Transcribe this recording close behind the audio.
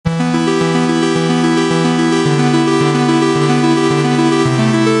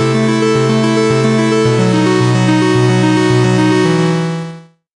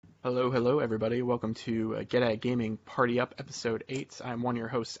welcome to Get At Gaming Party Up Episode 8. I'm one of your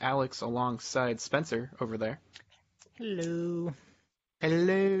hosts, Alex, alongside Spencer over there. Hello.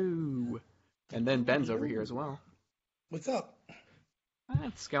 Hello. And then Ben's over here as well. What's up?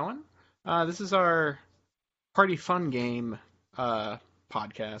 It's going. This is our party fun game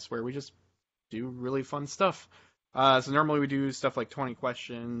podcast where we just do really fun stuff. So normally we do stuff like 20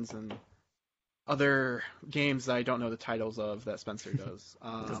 questions and other games that I don't know the titles of that Spencer does.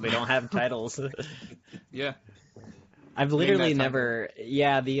 Because they don't have titles. Yeah. I've literally never...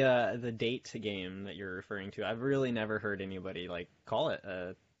 Yeah, the date game that you're referring to, I've really never heard anybody call it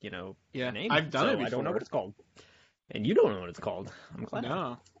a name. I've done it before. I don't know what it's called. And you don't know what it's called. I'm glad.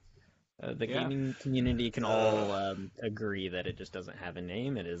 No. The gaming community can all agree that it just doesn't have a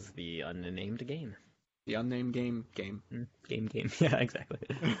name. It is the unnamed game. The unnamed game. Game. Yeah, exactly.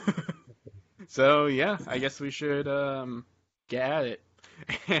 So, yeah, I guess we should get at it.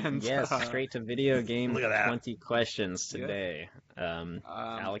 And yes, straight to video game 20 questions Yeah. today.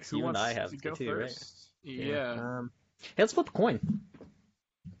 Alex, who you and I wants have to go two, first? right? Yeah. Hey, let's flip a coin.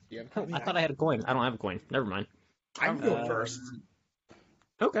 Yeah. I thought I had a coin. I don't have a coin. Never mind. I can go first.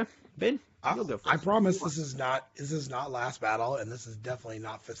 Okay, Ben, you'll go first. I promise this is not Last Battle, and this is definitely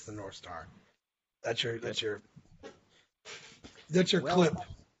not Fist of the North Star. That's your clip.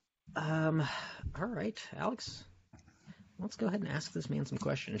 All right, Alex. Let's go ahead and ask this man some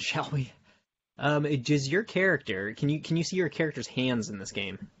questions, shall we? Does your character can you see your character's hands in this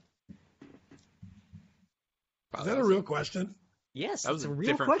game? Is that a real question? Yes, That was it's a real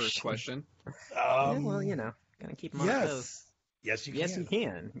different question. first question. Yeah, well, gotta keep him on his toes. Yes, you can. Yes, you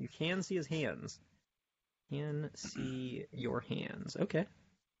can. You can see his hands. Can see your hands. Okay.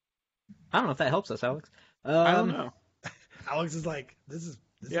 I don't know if that helps us, Alex. I don't know. Alex is like, this is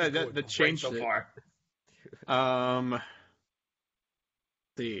Yeah, going that great changed so it. far.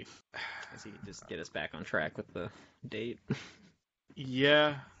 See. Does he just get us back on track with the date?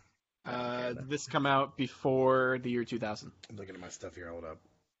 Yeah. Okay, this come out before the year 2000. I'm looking at my stuff here. Hold up.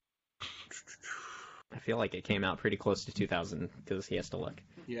 I feel like it came out pretty close to 2000 because he has to look.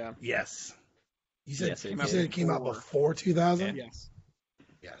 Yeah. Yes. You said Yes, it came out before 2000? Yes.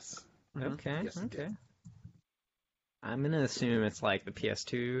 Yes. Mhm. Okay. Yes, it did. Okay. I'm gonna assume it's like the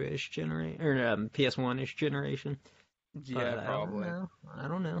PS2-ish generation or PS1-ish generation. Yeah, But probably. I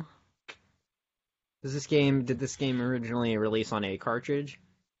don't know. Did this game originally release on a cartridge?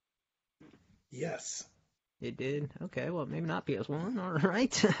 Yes. It did. Okay, well maybe not PS1. All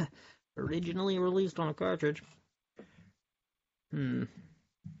right. Originally released on a cartridge. And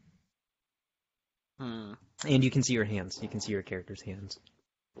you can see your hands. You can see your character's hands.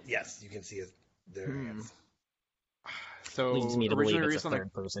 Yes, you can see their hands. So Leads me to believe originally it's a released on the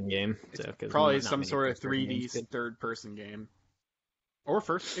third-person game. So, 'cause probably not some many sort of first-person 3D games could- third-person game, or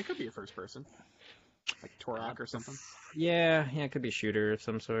first. It could be a first-person, like Turok or something. Yeah, it could be a shooter of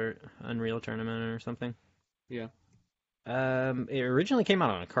some sort, Unreal Tournament or something. Yeah. It originally came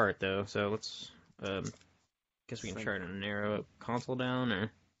out on a cart though, so let's guess we can Same. try to narrow console down.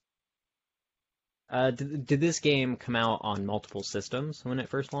 Or did this game come out on multiple systems when it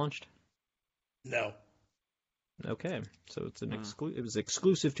first launched? No. Okay, so it's an it was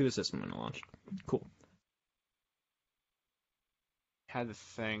exclusive to a system when it launched. Cool. Had to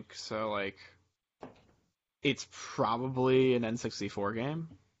think. So like, it's probably an N64 game,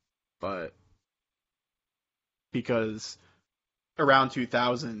 but because around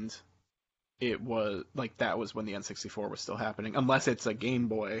 2000, it was like that was when the N64 was still happening, unless it's a Game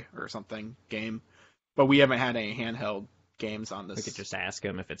Boy or something game. But we haven't had any handheld games on this. We could just ask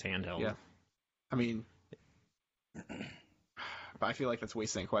him if it's handheld. Yeah. I mean, but I feel like that's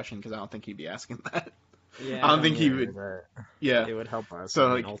wasting a question because I don't think he'd be asking that. Yeah, I don't think he yeah, would. but Yeah. it would help us. So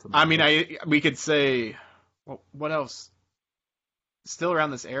like, I mean, ultimately. we could say, well, what else? Still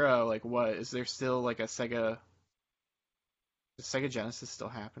around this era, like what is there still like a Sega? Is Sega Genesis still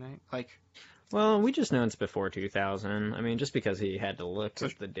happening? Like, Well, we just know it's before 2000. I mean, just because he had to look so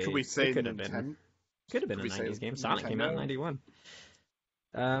at the date, could we say it could have been Nintendo? a could we say 90s game. Sonic came out in Nintendo?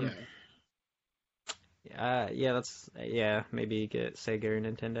 91. Yeah. Maybe get Sega or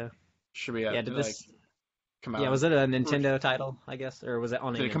Nintendo. Should we? Did this? come out? Yeah, was it a Nintendo title? I guess, or was it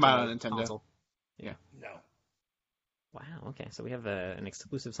on a Did it Nintendo come out on Nintendo? console? No. Wow. Okay, so we have an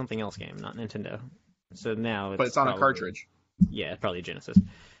exclusive something else game, not Nintendo. So now, But it's on a probably- cartridge. Yeah, probably a Genesis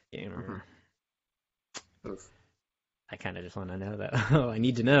game. Or... Oof. I kind of just want to know that. Oh, I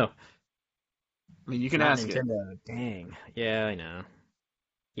need to know. I mean, you can Not ask it. Nintendo. Dang. Yeah, I know.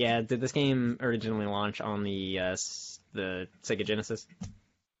 Yeah, did this game originally launch on the Sega Genesis?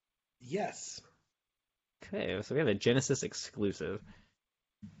 Yes. Okay, so we have a Genesis exclusive.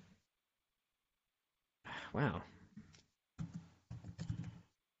 Wow.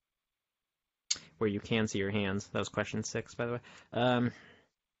 Where you can see your hands. That was question 6, by the way.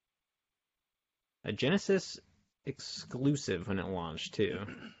 A Genesis exclusive when it launched, too.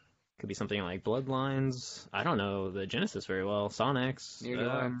 Could be something like Bloodlines. I don't know the Genesis very well. Sonics. Neither do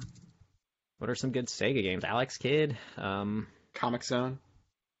I. What are some good Sega games? Alex Kidd. Comic Zone.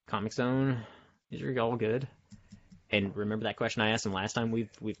 Comic Zone. These are all good. And remember that question I asked him last time?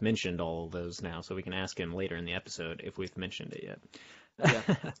 We've mentioned all of those now, so we can ask him later in the episode if we've mentioned it yet.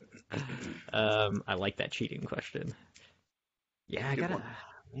 Yeah. I like that cheating question. Yeah, I Good gotta. one.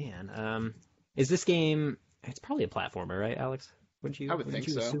 Man, is this game? It's probably a platformer, right, Alex? Would you? I would think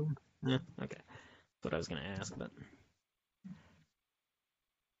you so. Assume? Yeah. Okay. That's what I was gonna ask, but.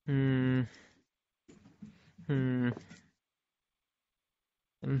 Hmm.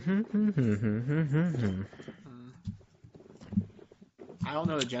 I don't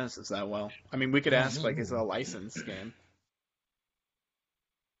know the Genesis that well. I mean, we could ask, like, is it a licensed game?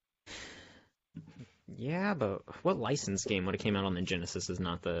 Yeah, but what licensed game would have came out on the Genesis is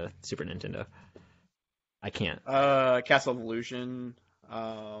not the Super Nintendo? I can't. Castle of Illusion.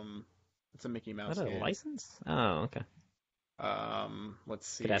 It's a Mickey Mouse Is that a game. license? Oh, okay. Let's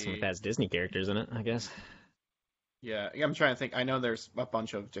see. Could ask them if it has Disney characters in it, I guess. Yeah, I'm trying to think. I know there's a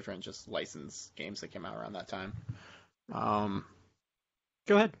bunch of different just licensed games that came out around that time.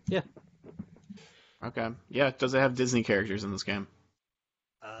 Go ahead. Yeah. Okay. Yeah, does it have Disney characters in this game?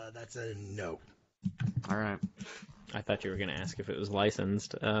 That's a no. All right. I thought you were going to ask if it was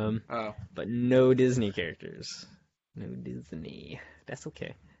licensed. Oh. But no Disney characters. No Disney. That's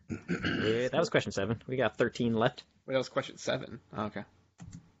okay. That was question 7. We got 13 left. Wait, that was question 7. Oh, okay.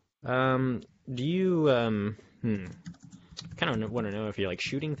 Do you, kind of want to know if you're, like,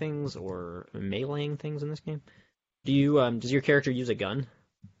 shooting things or meleeing things in this game? Do you, does your character use a gun?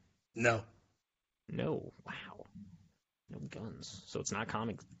 No. No. Wow. No guns. So it's not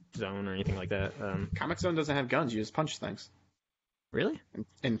Comic Zone or anything like that. Comic Zone doesn't have guns. You just punch things Really?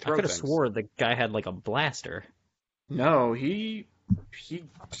 and I throw could have things. swore the guy had, like, a blaster. No, he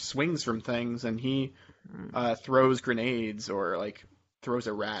swings from things and he throws grenades or like throws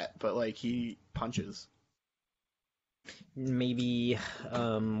a rat, but like he punches. Maybe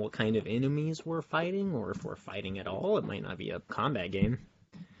what kind of enemies we're fighting, or if we're fighting at all. It might not be a combat game.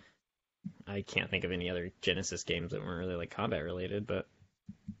 I can't think of any other Genesis games that weren't really like combat related, but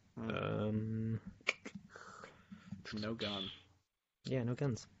No gun. yeah, no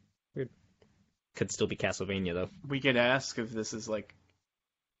guns. Weird. Could still be Castlevania though. We could ask if this is like.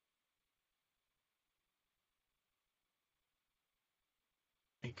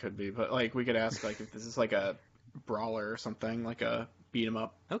 It could be, but like we could ask like if this is like a brawler or something, like a beat 'em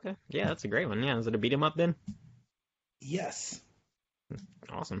up. Okay, yeah, that's a great one. Yeah, is it a beat 'em up then? Yes.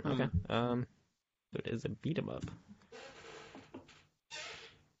 Awesome. Okay. So it is a beat 'em up.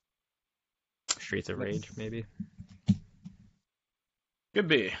 Streets of Rage, maybe. Could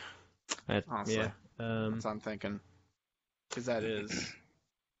be. Honestly. Yeah. That's what I'm thinking. Because that is.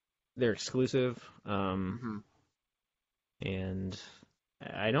 They're exclusive. Mhm. And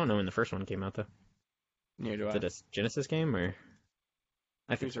I don't know when the first one came out though. Neither do I. Is it a Genesis game or?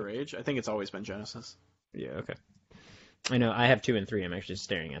 I think Streets of Rage? I think it's always been Genesis. Yeah, okay. I know, I have 2 and 3. I'm actually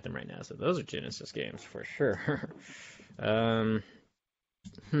staring at them right now, so those are Genesis games for sure.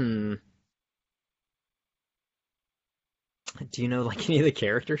 Do you know like any of the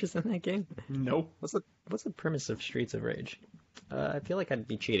characters in that game? Nope. What's the premise of Streets of Rage? I feel like I'd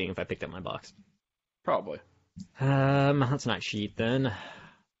be cheating if I picked up my box. Probably. Let's not cheat then.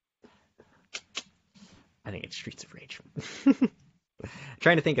 I think it's Streets of Rage.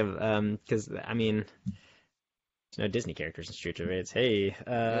 Trying to think of because I mean, there's no Disney characters in Streets of Rage. Hey,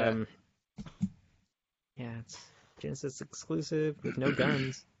 yeah, it's Genesis exclusive with no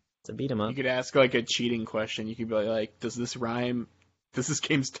guns. It's a beat 'em up. You could ask like a cheating question. You could be like, does this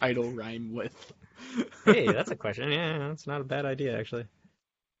game's title rhyme with? Hey, that's a question. Yeah, that's not a bad idea actually.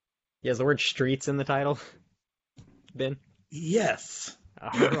 Yeah, is the word streets in the title? Ben? Yes.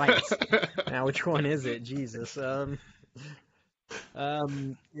 All right. Now, which one is it? Jesus.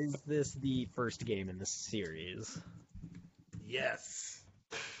 Is this the first game in the series? Yes.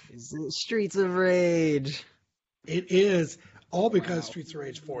 Is it Streets of Rage? It is. All because Wow. Streets of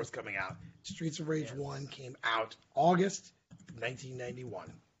Rage 4 is coming out. Streets of Rage 1 came out August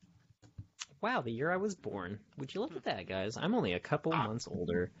 1991. Wow, the year I was born. Would you look at that, guys? I'm only a couple months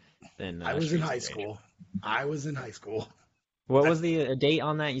older than I was in Streets of high Rage. school. I was in high school. What was the date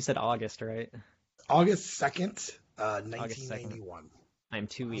on that? You said August, right? August 2nd, 1991. I'm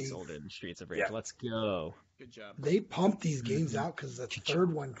 2 weeks older than Streets of Rage. Yeah. Let's go. Good job. They pumped these games out because the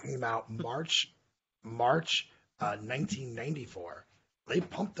third one came out March March 1994. They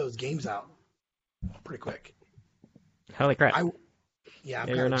pumped those games out pretty quick. Holy crap! I'm Yeah,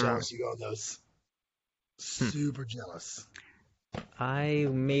 kind you're of not wrong. jealous you got those. Super jealous. I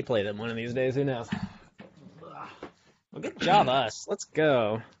may play them one of these days. Who knows? Well, good job, us. Let's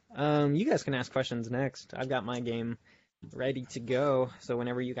go. You guys can ask questions next. I've got my game ready to go. So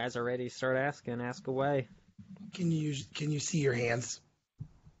whenever you guys are ready, start asking. Ask away. Can you see your hands?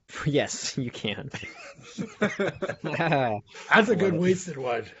 Yes, you can. That's a good wasted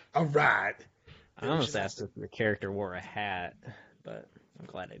one. All right. I almost asked if the character wore a hat, but I'm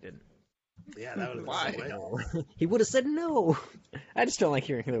glad I didn't. Yeah, that would have Why? been No. He would have said no. I just don't like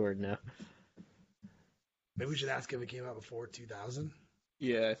hearing the word no. Maybe we should ask if it came out before 2000.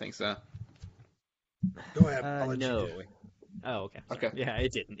 Yeah, I think so. Go ahead. I'll let No. you do it. Oh, okay. Okay. Yeah,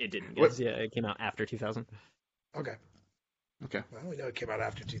 it didn't. It didn't. What- Guys. Yeah, it came out after 2000. Okay. Okay. Well, we know it came out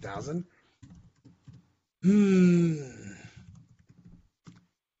after 2000.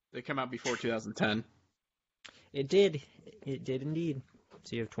 They come out before 2010. It did. It did indeed.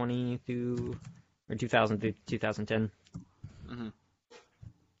 So you have 20 through, or 2000 through 2010. Mm-hmm.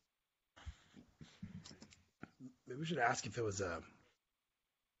 Maybe we should ask if it was a.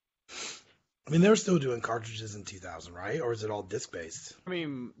 I mean, they were still doing cartridges in 2000, right? Or is it all disc based? I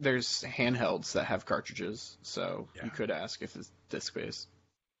mean, there's handhelds that have cartridges, so Yeah. you could ask if it's disc based.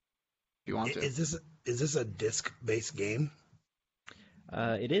 If you want to. Is this a disc based game?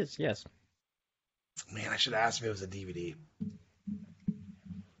 It is, yes. Man, I should ask if it was a DVD.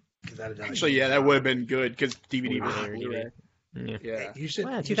 Actually, yeah, that would have been good because DVD Blu-ray was or Blu-ray. Yeah. Yeah. You should.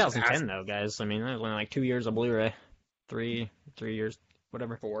 Well, you should 2010 ask- though, guys. I mean, that was only like 2 years of Blu-ray, three years,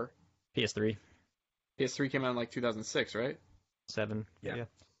 whatever. 4. PS3, PS3 came out in like 2006, right? 7. Yeah.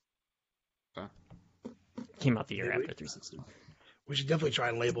 Yeah. Came out the year Maybe- after 360. We should definitely try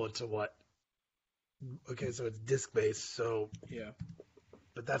and label it to what. Okay, so it's disc based. So, Yeah.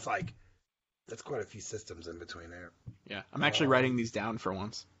 but that's quite a few systems in between there. Yeah. I'm actually writing these down for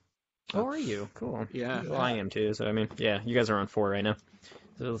once. Oh, are you? Cool. Yeah. Well, I am too. So I mean, yeah, you guys are on 4 right now.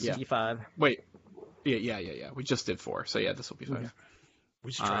 So let's Yeah. see 5. Wait. Yeah. We just did 4, so yeah, this will be 5.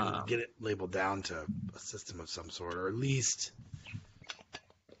 We should try and get it labeled down to a system of some sort, or at least,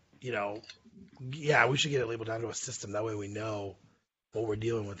 yeah, we should get it labeled down to a system. That way we know what we're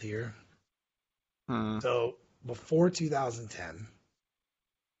dealing with here. Hmm. So before 2010,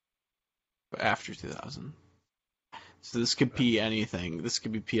 But after 2000. So this could be anything. This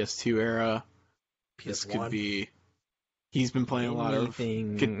could be PS2 era. This PS1. could be. He's been playing a lot of.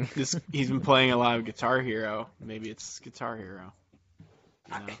 Anything. He's been playing a lot of Guitar Hero. Maybe it's Guitar Hero.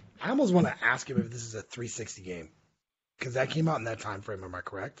 You know? I almost want to ask him if this is a 360 game, because that came out in that time frame. Am I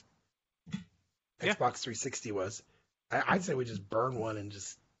correct? Yeah. Xbox 360 was. I'd say we just burn one and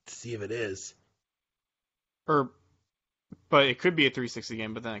just see if it is. But it could be a 360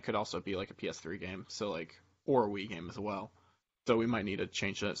 game, but then it could also be like a PS3 game, so like, or a Wii game as well. So we might need to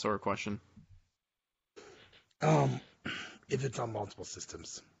change that sort of question. If it's on multiple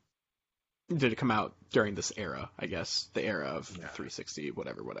systems. Did it come out during this era? I guess the era of Yeah. 360,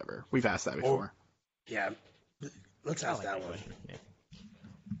 whatever. We've asked that before. Yeah. Let's I ask like that that one. question. Yeah.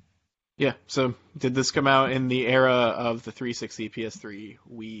 Yeah. So did this come out in the era of the 360, PS3,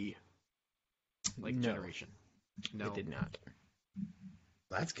 Wii, like No. generation? No. It did not.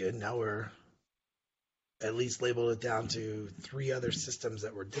 That's good. Now we're at least labeled it down to 3 other systems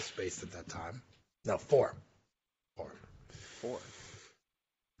that were disc based at that time. No, 4. 4.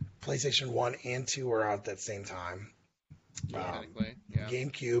 PlayStation 1 and 2 were out at that same time. Yeah. Technically, yeah.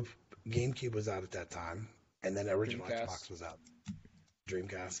 GameCube was out at that time, and then original Dreamcast. Xbox was out.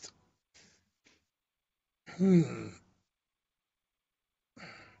 Dreamcast.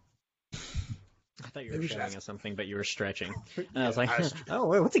 I thought you Maybe were we should showing ask- us something, but you were stretching. And I was like, I was- oh,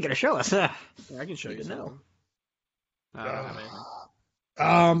 wait, what's he going to show us? Yeah, I can show Good you to know. something. I don't have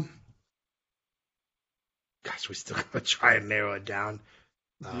anything. Gosh, we still gotta try and narrow it down.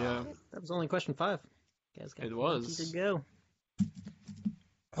 Yeah. That was only question 5. You guys got It was. plenty to go.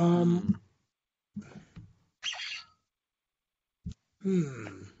 I'm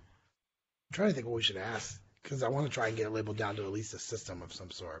trying to think what we should ask, because I want to try and get it labeled down to at least a system of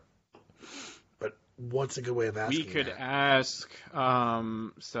some sort. But what's a good way of asking? We could that? ask,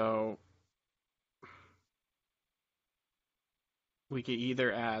 so we could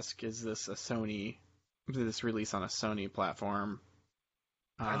either ask, is this release on a Sony platform?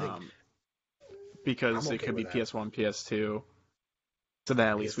 I think Because I'm it okay could be with that. PS1, PS2. So then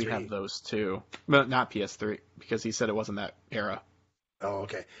at least we PS3. have those two. But not PS3, because he said it wasn't that era. Oh,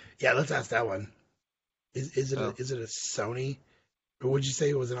 okay. Yeah, let's ask that one. Is it Oh. is it a Sony? Or would you say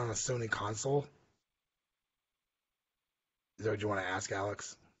it was on a Sony console? Is that what you want to ask,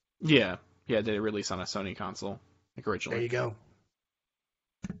 Alex? Yeah. Did it release on a Sony console like originally? There you go.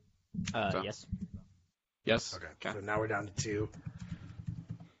 So- Yes. Yes. Okay. So now we're down to 2.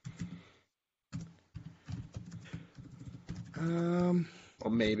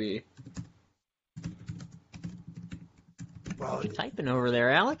 Well, maybe. Well, What you typing over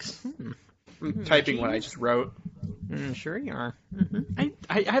there, Alex? I'm typing what I just wrote. Sure you are.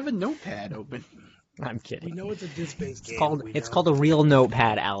 I have a notepad open. I'm we kidding. know it's a disc-based game. It's called a real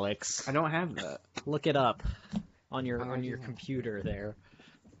notepad, Alex. I don't have that. Look it up on your do. computer there.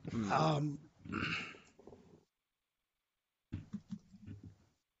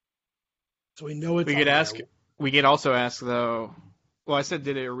 So we know it's. We on could there. ask. We could also ask though. Well, I said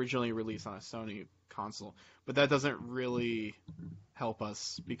did it originally release on a Sony console, but that doesn't really help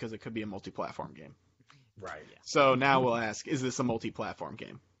us because it could be a multi-platform game. Right. So now we'll ask: is this a multi-platform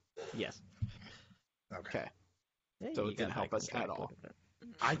game? Yes. Okay. Hey, So you it didn't got help back us on at track all. with it.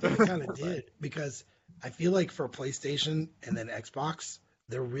 I think it kind of did because I feel like for PlayStation and then Xbox,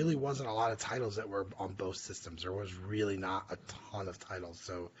 there really wasn't a lot of titles that were on both systems. There was really not a ton of titles.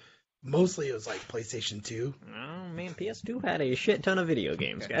 So mostly it was like PlayStation 2. Oh man, PS2 had a shit ton of video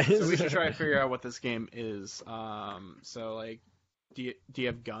games, Okay. guys. So we should try to figure out what this game is. So like, do you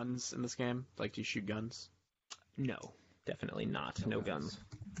have guns in this game? Like, do you shoot guns? No, definitely not. No guns.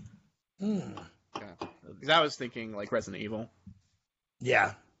 Because I was thinking like Resident Evil,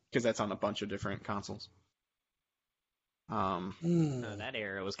 Yeah. because that's on a bunch of different consoles. That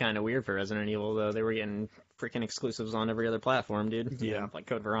era was kind of weird for Resident Evil, though. They were getting freaking exclusives on every other platform, dude. Yeah. Like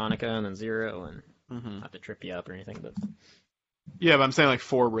Code Veronica and then Zero, and Mhm. not to trip you up or anything, but Yeah, but I'm saying like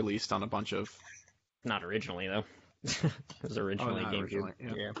 4 released on a bunch of. not originally, though. It was originally not GameCube.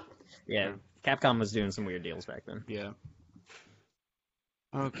 originally, Yeah. Capcom was doing some weird deals back then. Yeah.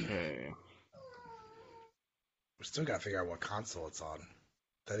 Okay. We still got to figure out what console it's on.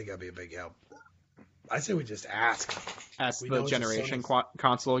 I think that'd be a big help. I say we just ask. Ask We know the it's a generation Sony-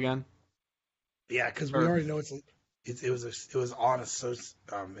 console again. Yeah, because we Or- already know it was on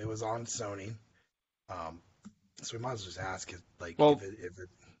Sony. So we might as well just ask it. Like, Well- if it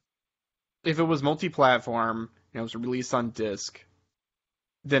If it was multi-platform and it was released on disc,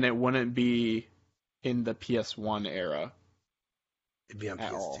 then it wouldn't be in the PS1 era. it'd be on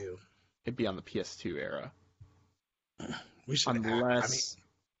At all. PS2. It'd be on the PS2 era. We should Unless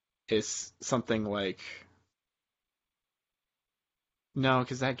it's something like. No,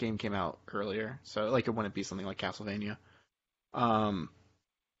 because that game came out earlier, so like it wouldn't be something like Castlevania. Do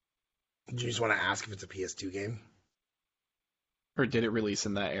you just want to ask if it's a PS2 game? Or did it release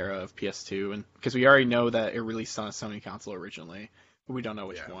in that era of PS2? And because we already know that it released on a Sony console originally, but we don't know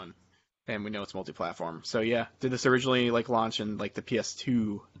which Yeah. one, and we know it's multi-platform. So yeah, did this originally like launch in like the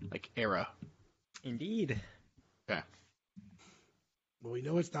PS2 like era? Indeed. Well, we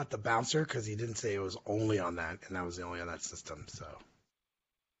know it's not the Bouncer because he didn't say it was only on that, and that was the only on that system. So,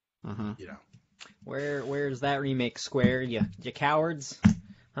 Mm-hmm. you know, Where's that remake, Square? You cowards?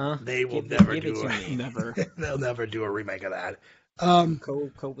 Huh? they will Give never it do to it. me. Never. They'll never do a remake of that.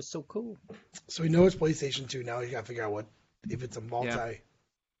 Code was so cool. So we know it's PlayStation 2. Now we got to figure out if it's a multi, Yeah.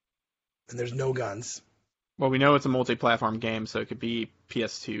 and there's no guns. Well, we know it's a multi-platform game, so it could be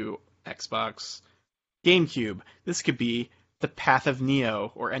PS2, Xbox, GameCube. This could be The Path of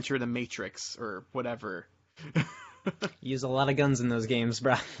Neo or Enter the Matrix or whatever. Use a lot of guns in those games,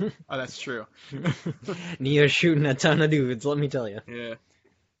 bro. Oh, that's true. Neo's shooting a ton of dudes, let me tell you. Yeah.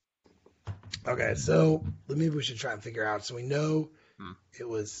 Okay, so maybe we should try and figure out. So we know it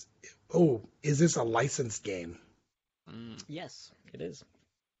was. Oh, is this a licensed game? Yes, it is.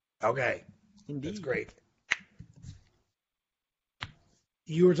 Okay, Indeed. that's great.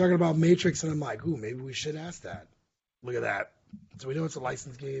 You were talking about Matrix, and I'm like, ooh, maybe we should ask that. Look at that. So we know it's a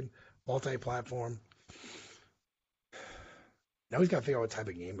licensed game, multi-platform. Now we've got to figure out what type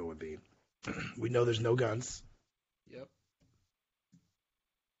of game it would be. We know there's no guns. Yep.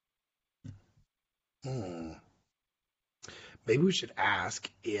 Maybe we should ask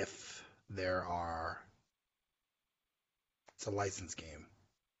if there are. It's a licensed game.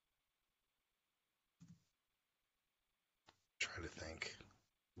 Try to think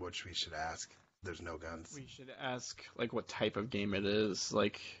which we should ask. There's no guns. We should ask like what type of game it is.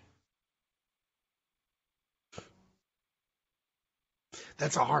 Like,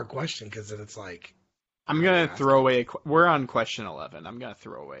 That's a hard question because then it's like, I'm gonna ask throw away. We're on question 11. I'm gonna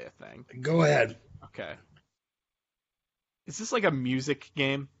throw away a thing. go ahead. Okay. Is this like a music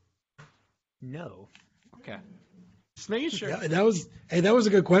game? No. Okay. Just making sure. Yeah, that was a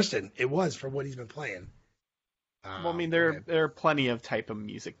good question. It was for what he's been playing. Okay. It was. Hey, that was a good question. It was. Okay. It was on Well, I mean, there Okay. there are plenty of type of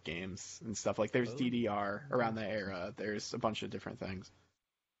music games and stuff. Like there's Oh. DDR around that era. There's a bunch of different things.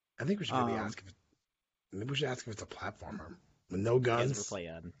 I think we should maybe Um, ask if maybe we should ask if it's a platformer with no You guys ever guns.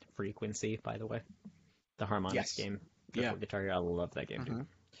 play Frequency, by the way? The harmonics Yes. game. Yeah. For Guitar Hero. I love that game, Mhm. dude.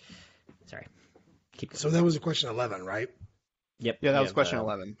 Sorry. Keep going. So that was question 11, right? Yep. Yeah, that we was have, question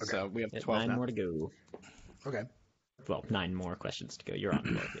 11. okay. So we have 9 12 now. more to go. Okay. Well, 9 more questions to go. You're on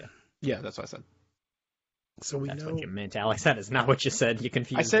 12, yeah. Yeah, that's what I said. So we That's know. what you meant, Alex. That is not what you said. You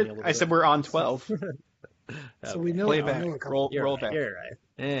confused I me a said little I said bit. we're on 12. So we know. Play I back. know a couple- Roll You're right. back. You're right.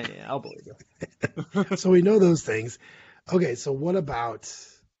 Yeah, I'll believe you. So we know those things. Okay. So what about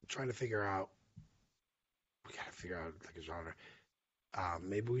trying to figure out? We gotta figure out like a genre.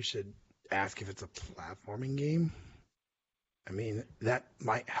 Maybe we should ask if it's a platforming game. I mean, that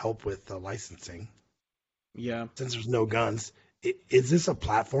might help with the licensing Yeah. since there's no guns. Is this a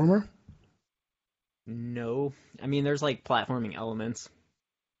platformer? No. I mean, there's like platforming elements,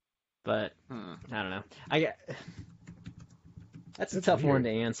 but Hmm. I don't know. That's a That's tough one weird. to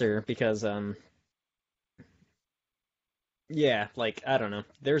answer because yeah, like I don't know.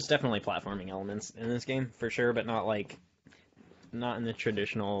 There's definitely platforming elements in this game for sure, but not in the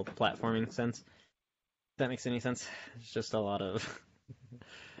traditional platforming sense. If that makes any sense. It's just a lot of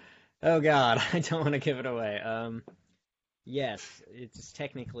oh god, I don't want to give it away. Yes, it's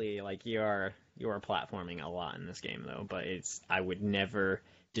technically like you are platforming a lot in this game though, but I would never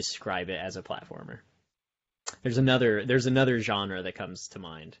describe it as a platformer. There's another genre that comes to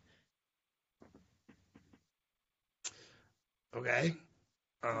mind. Okay.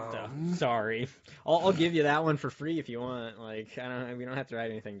 Sorry, I'll give you that one for free if you want. Like we don't have to write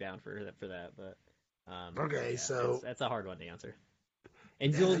anything down for that, but Okay, yeah, so- that's a hard one to answer.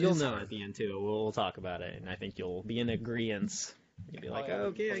 And Yeah, that you'll is know hard. at the end too. We'll talk about it, and I think you'll be in agreement. You'll be like, Probably haven't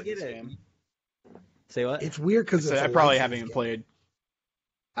okay, I played get this it. game. Say what? It's weird because So I probably haven't even played.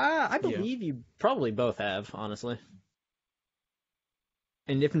 I believe you probably both have, honestly.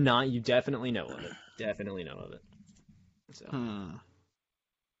 And if not, you definitely know of it. Definitely know of it. So Hmm.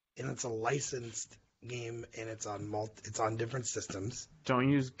 and it's a licensed game, and it's on different systems. Don't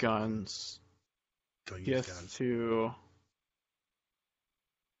use guns. Don't use guns. PS2.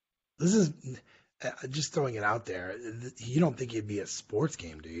 This is just throwing it out there. You don't think it'd be a sports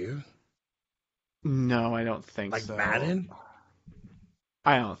game, do you? No, I don't think Like so. Madden?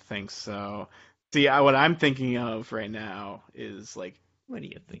 I don't think so. See, what I'm thinking of right now is like. what do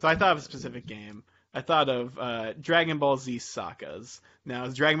you think? So I thought of a specific game. I thought of Dragon Ball Z Sagas. Now,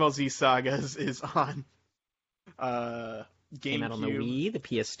 Dragon Ball Z Sagas is on Came out on the GameCube. Wii, the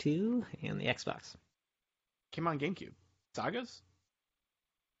PS2, and the Xbox. Came on GameCube. Sagas?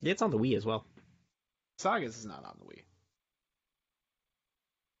 Yeah, it's on the Wii as well. Sagas is not on the Wii.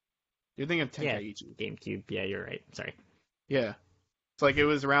 You're thinking of Yeah. Tenkaichi. GameCube. Yeah, you're right. Sorry. Yeah. So like it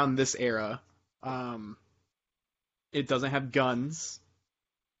was around this era. It doesn't have guns.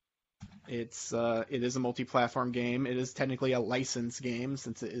 It is a multi-platform game. It is technically a licensed game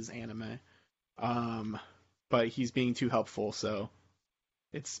since it is anime. But he's being too helpful, so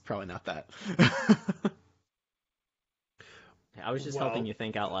it's probably not that. I was just Well- helping you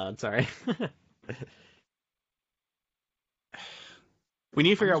think out loud. Sorry. We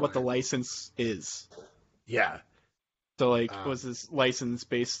need to figure I'm out what the sorry. license is. Yeah. So like, Um, was this license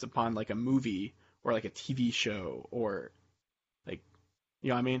based upon like a movie or like a TV show or like, you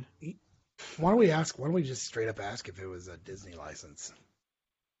know what I mean? Why don't we just straight up ask if it was a Disney license?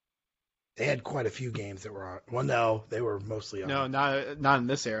 They had quite a few games that were on. Well, no, they were mostly on. No, not in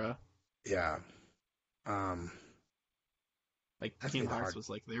this era. Yeah. Like That's Kingdom really Hearts hard. was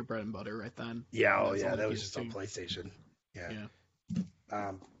like their bread and butter right then. Yeah. Oh, That's yeah. on That was just on PS2. PlayStation. Yeah. Yeah.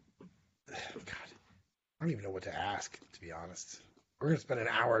 God, I don't even know what to ask, to be honest. We're gonna spend an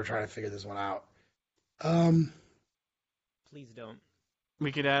hour trying to figure this one out. Please don't.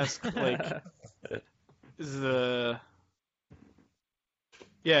 We could ask like, is the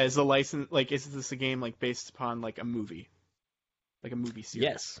license like is this a game like based upon like a movie series?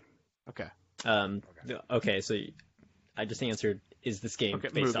 Yes. Okay. Okay, so I just answered, is this game Okay,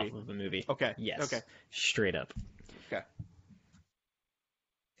 based movie. off of a movie? Okay. Yes. Okay. Straight up. Okay.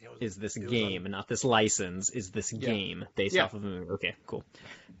 Is this it was game, not this license, is this Yeah. game based Yeah. off of a movie? Okay, cool.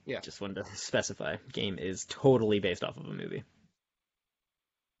 Yeah. Just wanted to specify. Game is totally based off of a movie.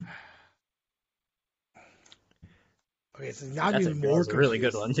 Okay, so now That's I'm even more that's a really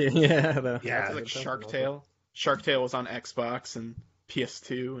good confused. one, too. Yeah. though. Yeah. It's like Shark Tale. Shark Tale was on Xbox and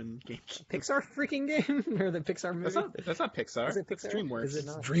PS2 and GameCube. Pixar freaking game? Or the Pixar movie? That's not Pixar. Is it It's Pixar? DreamWorks. Is it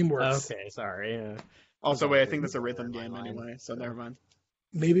not? DreamWorks. Okay, sorry. Yeah. Also, Those wait, I are think that's a really rhythm my game line. anyway, so never mind.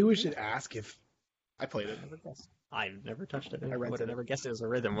 Maybe we should ask if I played it. Never guessed. I've never touched it. I I would rented have it. never guessed it was a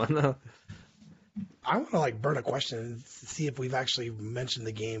rhythm one though. I want to like burn a question and see if we've actually mentioned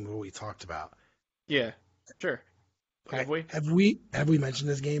the game what we talked about. Yeah, sure. Have we? Have we mentioned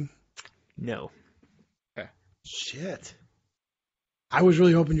this game? No. Shit. I was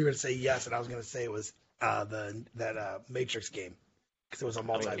really hoping you were going to say yes, and I was going to say it was that Matrix game because it was a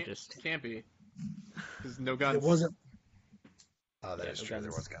multi. It can't be. There's no guns. It wasn't. Oh, that Yeah, is no true. guns.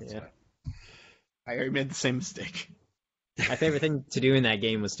 There was guns. Yeah. I already made the same mistake. My favorite thing to do in that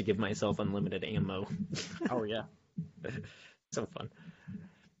game was to give myself unlimited ammo. Oh yeah. So fun.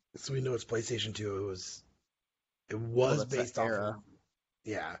 So we know it's PlayStation 2. It Well, was that's that based off. era. Of,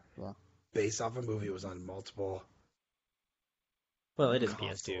 yeah. Yeah. Based off a movie. It was on multiple. Well, it is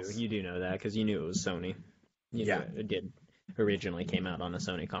Consoles. PS2. You do know that because you knew it was Sony. You Yeah. knew it did originally came out on a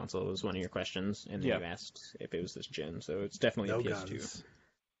Sony console. It was one of your questions, and then Yeah. you asked if it was this gen. So it's definitely No a PS2. guns.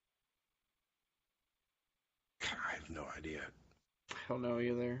 I have no idea. I don't know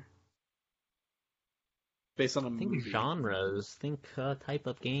either. Based on a Think movie. genres. Think type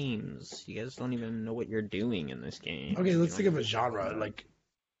of games. You guys don't even know what you're doing in this game. Okay, You let's don't think of a even- genre. Like,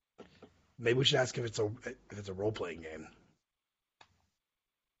 maybe we should ask if it's a role playing game.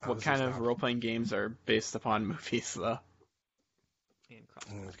 What kind of role playing games are based upon movies though? And cross-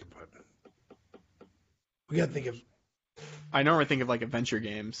 That's a good point. We gotta think of. I normally think of like adventure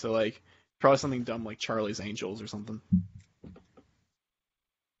games, so like probably something dumb like Charlie's Angels or something.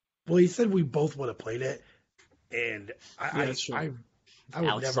 Well, he said we both would have played it, and Yeah, that's true. I would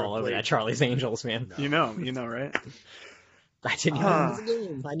Alex never all over play that Charlie's Angels, man. No. You know, right? I didn't know Ah. it was a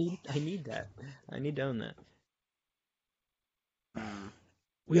game. I need that. I need to own that.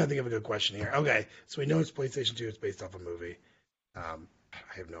 We gotta think of a good question here. Okay, so we know it's PlayStation 2. It's based off a movie. I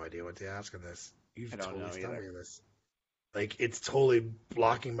have no idea what to ask on this. You've I don't totally know stumped either. me on this. Like it's totally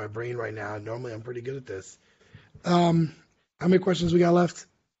blocking my brain right now. Normally, I'm pretty good at this. How many questions we got left?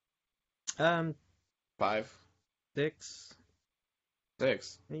 5, 6.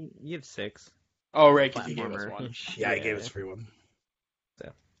 6. You have 6. Oh right, 'cause you gave us Platformer. one. Yeah, I gave us a free one.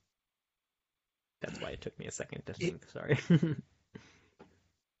 That's why it took me a second to think. Sorry.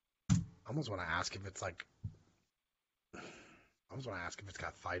 I almost want to ask if it's like. I almost want to ask if it's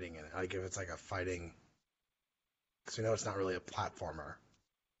got fighting in it. Like if it's like a fighting. Because we know it's not really a platformer,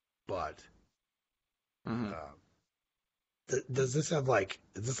 but Mhm. does this have like?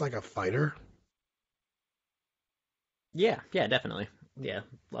 Is this like a fighter? yeah, definitely. Yeah,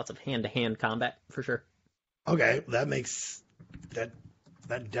 lots of hand-to-hand combat for sure. Okay, that makes that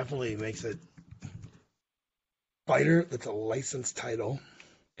definitely makes it fighter. That's a licensed title.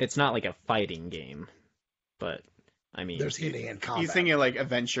 It's not like a fighting game, but I mean, There's hand-to-hand combat. He's thinking like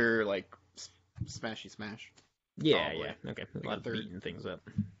adventure, like smashy smash, yeah, probably. okay, a Like lot a of third- beating things up.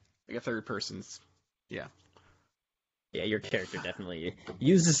 like a third person's. Yeah, your character definitely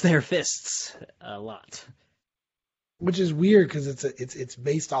uses their fists a lot. which is weird because it's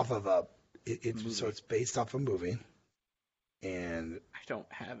based off of a Movie. so it's based off a movie, and I don't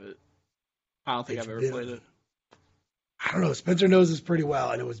have it. I don't think It's I've ever been- played it. I don't know. Spencer knows this pretty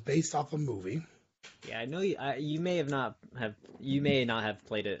well, and it was based off a movie. Yeah, I know you may not have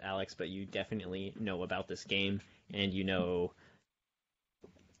played it, Alex, but you definitely know about this game, and you know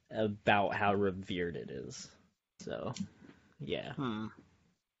about how revered it is. So, yeah,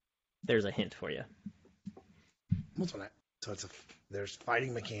 there's a hint for you. What's on it? So there's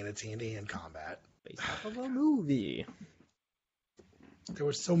fighting mechanics, hand-to-hand combat. Based off of a movie. There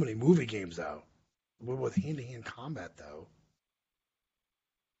were so many movie games though. With hand-to-hand combat though.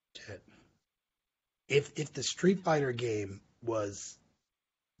 Shit. If the Street Fighter game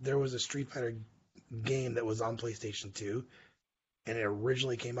there was a Street Fighter game that was on PlayStation 2, and it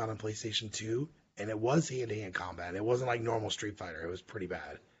originally came out on PlayStation 2, and it was hand-to-hand combat. It wasn't like normal Street Fighter. It was pretty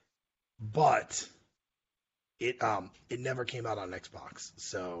bad. But it never came out on Xbox.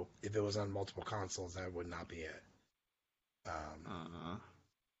 So if it was on multiple consoles, that would not be it. I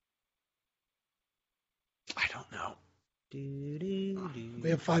don't know. We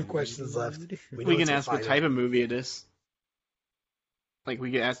have 5 questions left. We know can it's a ask what fighter. type of movie it is. Like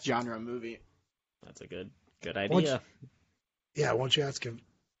we can ask genre of movie. That's a good idea. Yeah, why don't you ask him?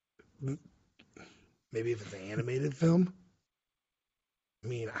 Maybe if it's an animated film. I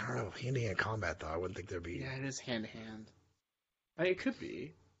mean, I don't know. Hand-to-hand combat, though, I wouldn't think there'd be. Yeah, it is hand to hand. It could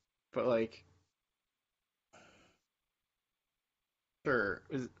be, but like, sure.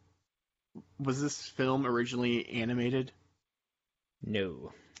 Was this film originally animated?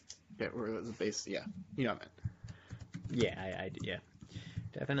 No. Yeah, or was it based? Yeah, you know what I meant. Yeah, yeah.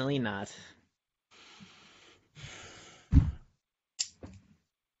 Definitely not.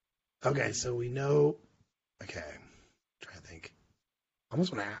 Okay, so we know. Okay, trying to think. I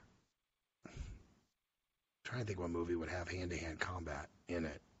almost want to. Trying to think what movie would have hand-to-hand combat in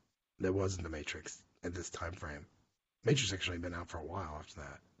it that wasn't The Matrix at this time frame. Matrix actually been out for a while after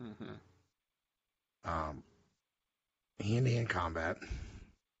that. Mm-hmm. Hand-to-hand combat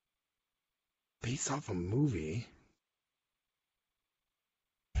based off a movie.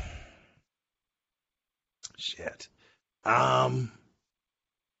 Shit.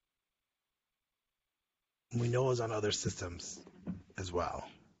 We know it was on other systems as well.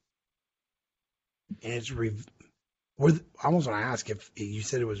 And it's I almost want to ask if you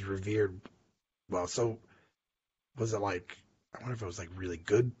said it was revered. Well, so was it like? I wonder if it was like really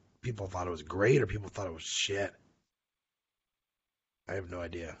good. People thought it was great, or people thought it was shit. I have no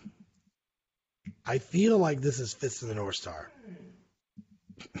idea. I feel like this is Fist of the North Star.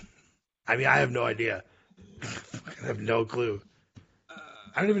 I mean, I have no idea. I have no clue.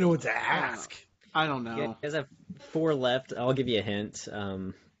 I don't even know what to ask. I don't know. Yeah, you guys have 4 left. I'll give you a hint.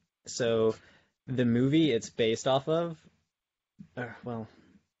 So the movie it's based off of, well,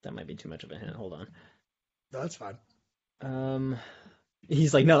 that might be too much of a hint. Hold on. No, that's fine.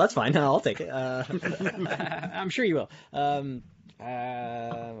 He's like, no, that's fine. I'll take it. I'm sure you will.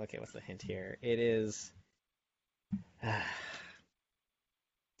 Okay, what's the hint here? It is.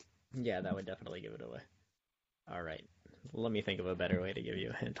 Yeah, that would definitely give it away. All right. Let me think of a better way to give you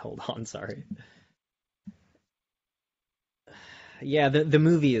a hint. Hold on, sorry. Yeah, the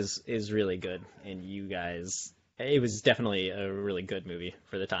movie is really good, and you guys, it was definitely a really good movie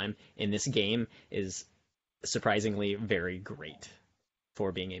for the time. And this game is surprisingly very great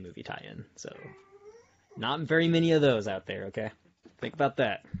for being a movie tie-in. So, not very many of those out there. Okay, think about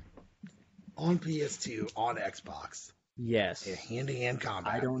that. On PS2, on Xbox. Yes. Hand-to-hand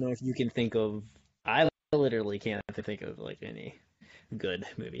combat. I don't know if you can think of. I literally can't think of like any good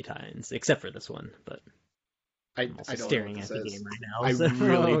movie tie-ins except for this one, but. I I'm also don't staring know at what the this is. game right now. I so-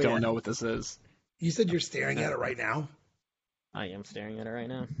 really Oh, don't yeah. know what this is. You said you're staring at it right now? I am staring at it right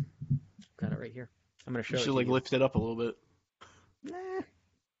now. Got it right here. I'm gonna show You it should to like you. lift it up a little bit. Nah.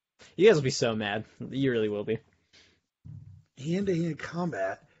 You guys will be so mad. You really will be. Hand-to-hand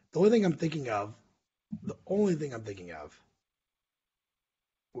combat. The only thing I'm thinking of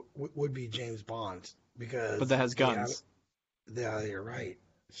would be James Bond because. But that has guns. Yeah, you're right.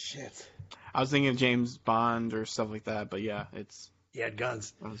 Shit. I was thinking of James Bond or stuff like that, but yeah, He had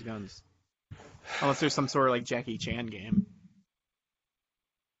guns. it was guns. Unless there's some sort of like Jackie Chan game.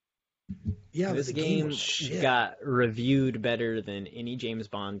 Yeah, This but the game game was shit. got reviewed better than any James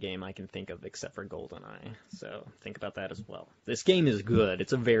Bond game I can think of except for GoldenEye. So think about that as well. This game is good.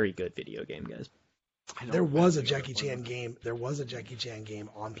 It's a very good video game, guys. There was a Jackie Chan game. There was a Jackie Chan game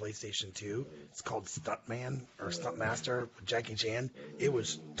on PlayStation 2. It's called Stuntman or Stuntmaster with Jackie Chan. It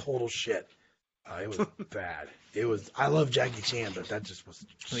was total shit. It was bad. It was. I love Jackie Chan, but that just was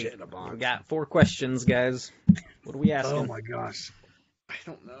shit in a box. We got 4 questions, guys. What are we asking? Oh my gosh. I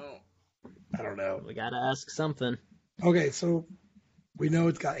don't know. I don't know. We gotta ask something. Okay, so we know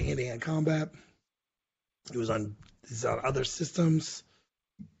it's got hand-to-hand combat. It's on other systems.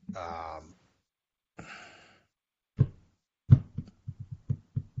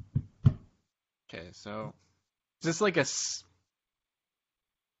 Okay, so is this like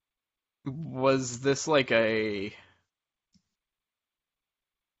was this like a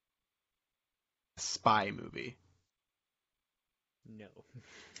spy movie? No.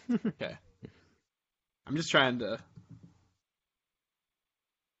 Okay. I'm just trying to.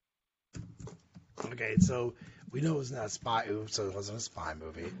 Okay, so we know it's not a spy. So it wasn't a spy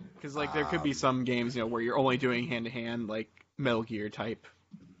movie. Because like there could be some games, where you're only doing hand to hand, like Metal Gear type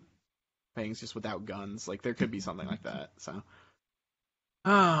things, just without guns. Like there could be something like that. So,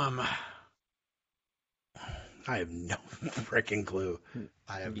 I have no freaking clue.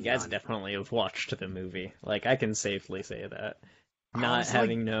 I have. You guys none. definitely have watched the movie. Like, I can safely say that. Not Honestly,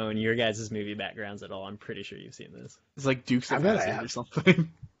 having known your guys' movie backgrounds at all, I'm pretty sure you've seen this. it's like Dukes I of bet I Hazzard have. or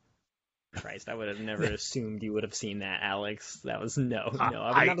something. Christ, I would have never assumed you would have seen that, Alex. That was no. I would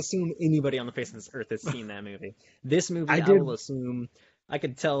I- not assume anybody on the face of this earth has seen that movie. This movie, I I did- will assume. I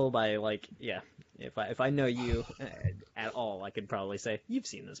could tell by if I know you at all, I could probably say you've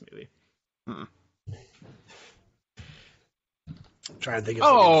seen this movie. I'm trying to think of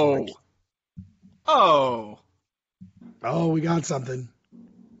Oh, something. Oh, we got something.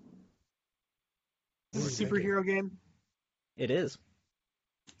 is What this are a you thinking? superhero game? It is.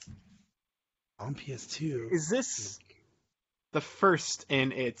 On PS2. Is this the first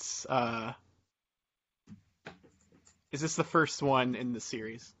in its? Is this the first one in the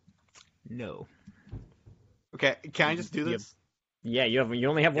series? No. Okay, can I just do Yep. this? Yeah, you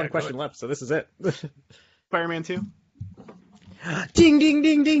only have one Yeah, go question left, so this is it. Spider-Man 2. Ding ding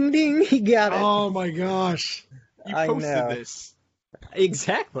ding ding ding! He got it. Oh my gosh. You I posted know. this.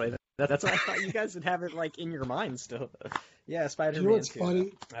 Exactly. That's why I thought you guys would have it like in your mind still. Yeah, Spider-Man. You know what's 2.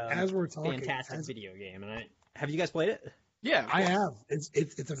 funny? As we're talking, Fantastic video game. And have you guys played it? Yeah, I have.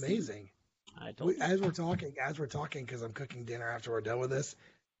 It's amazing. I told you. As we're talking, because I'm cooking dinner after we're done with this,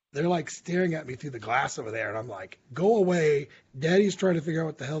 they're like staring at me through the glass over there, and I'm like, "Go away, Daddy's trying to figure out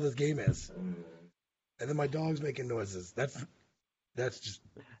what the hell this game is." And then my dog's making noises. That's just,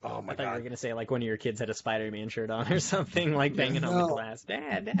 oh my I thought you were god. gonna say like one of your kids had a Spider-Man shirt on or something, like banging on the No. glass.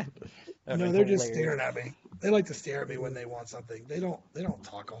 Dad. That No, would've they're been just hilarious. staring at me. They like to stare at me when they want something. They don't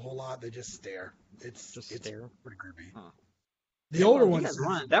talk a whole lot. They just stare. It's stare. pretty creepy. Huh. The older Well, one you guys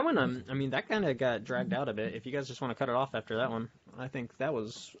want- that one. I mean, that kind of got dragged out a bit. If you guys just want to cut it off after that one, I think that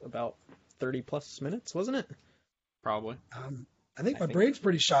was about 30+ minutes, wasn't it? probably. I think I my think- brain's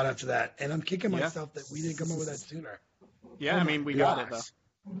pretty shot after that, and I'm kicking Yeah. myself that we didn't come up with that sooner. Yeah, Oh I my mean, we got it, gosh.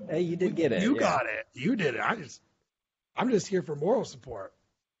 though. Hey, you did get it. You yeah. got it. You did it. I'm just here for moral support.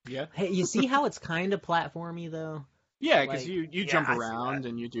 Yeah. Hey, you see how it's kind of platformy though? Yeah, because Like- you Yeah, jump I see around that.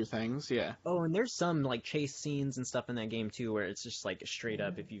 and you do things, yeah. Oh, and there's some like chase scenes and stuff in that game too, where it's just like straight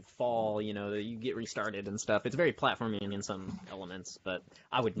up. If you fall, you get restarted and stuff. It's very platforming in some elements, but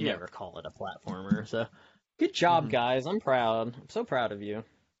I would Yeah. never call it a platformer. So, good job, Mhm. guys. I'm proud. I'm so proud of you.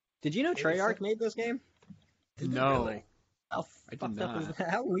 Did you know Hey, what's Treyarch up? made this game? Did you No, really? How I did fucked up is not. that?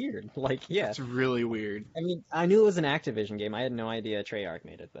 How weird. Like, yeah. It's really weird. I mean, I knew it was an Activision game. I had no idea Treyarch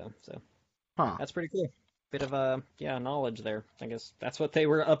made it though. So Huh. that's pretty cool. Bit of knowledge there. I guess that's what they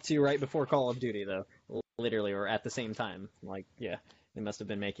were up to right before Call of Duty though. Literally, or at the same time. Like, yeah, they must have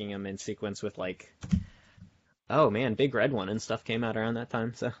been making them in sequence with like, oh man, Big Red One and stuff came out around that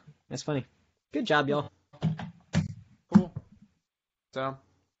time. So that's funny. Good job, y'all. Cool. So,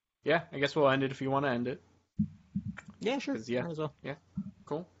 yeah, I guess we'll end it if you want to end it. Yeah, sure. 'Cause, yeah. Might as well.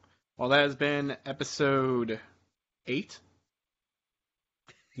 Cool. Well, that has been episode 8.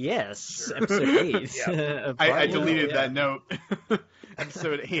 Yes, Sure. episode 8. Yeah. of I Party. deleted Yeah. that note.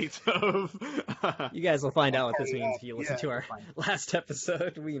 Episode 8 of. You guys will find out what this means if you listen Yeah. to our last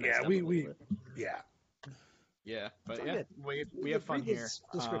episode. We messed Yeah, up we a little bit. yeah. Yeah, but It's yeah, good. we have fun Read here. these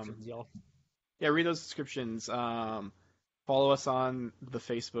descriptions, y'all. Yeah, read those descriptions. Follow us on the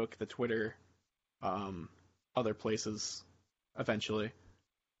Facebook, the Twitter, other places. Eventually,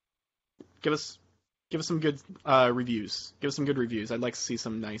 give us some good reviews. Give us some good reviews. I'd like to see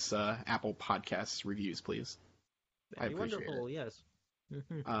some nice Apple Podcasts reviews, please. I That'd be appreciate wonderful, yes.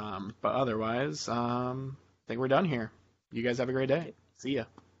 But otherwise, I think we're done here. You guys have a great day. See ya.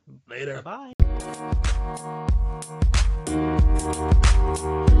 Later. Bye-bye.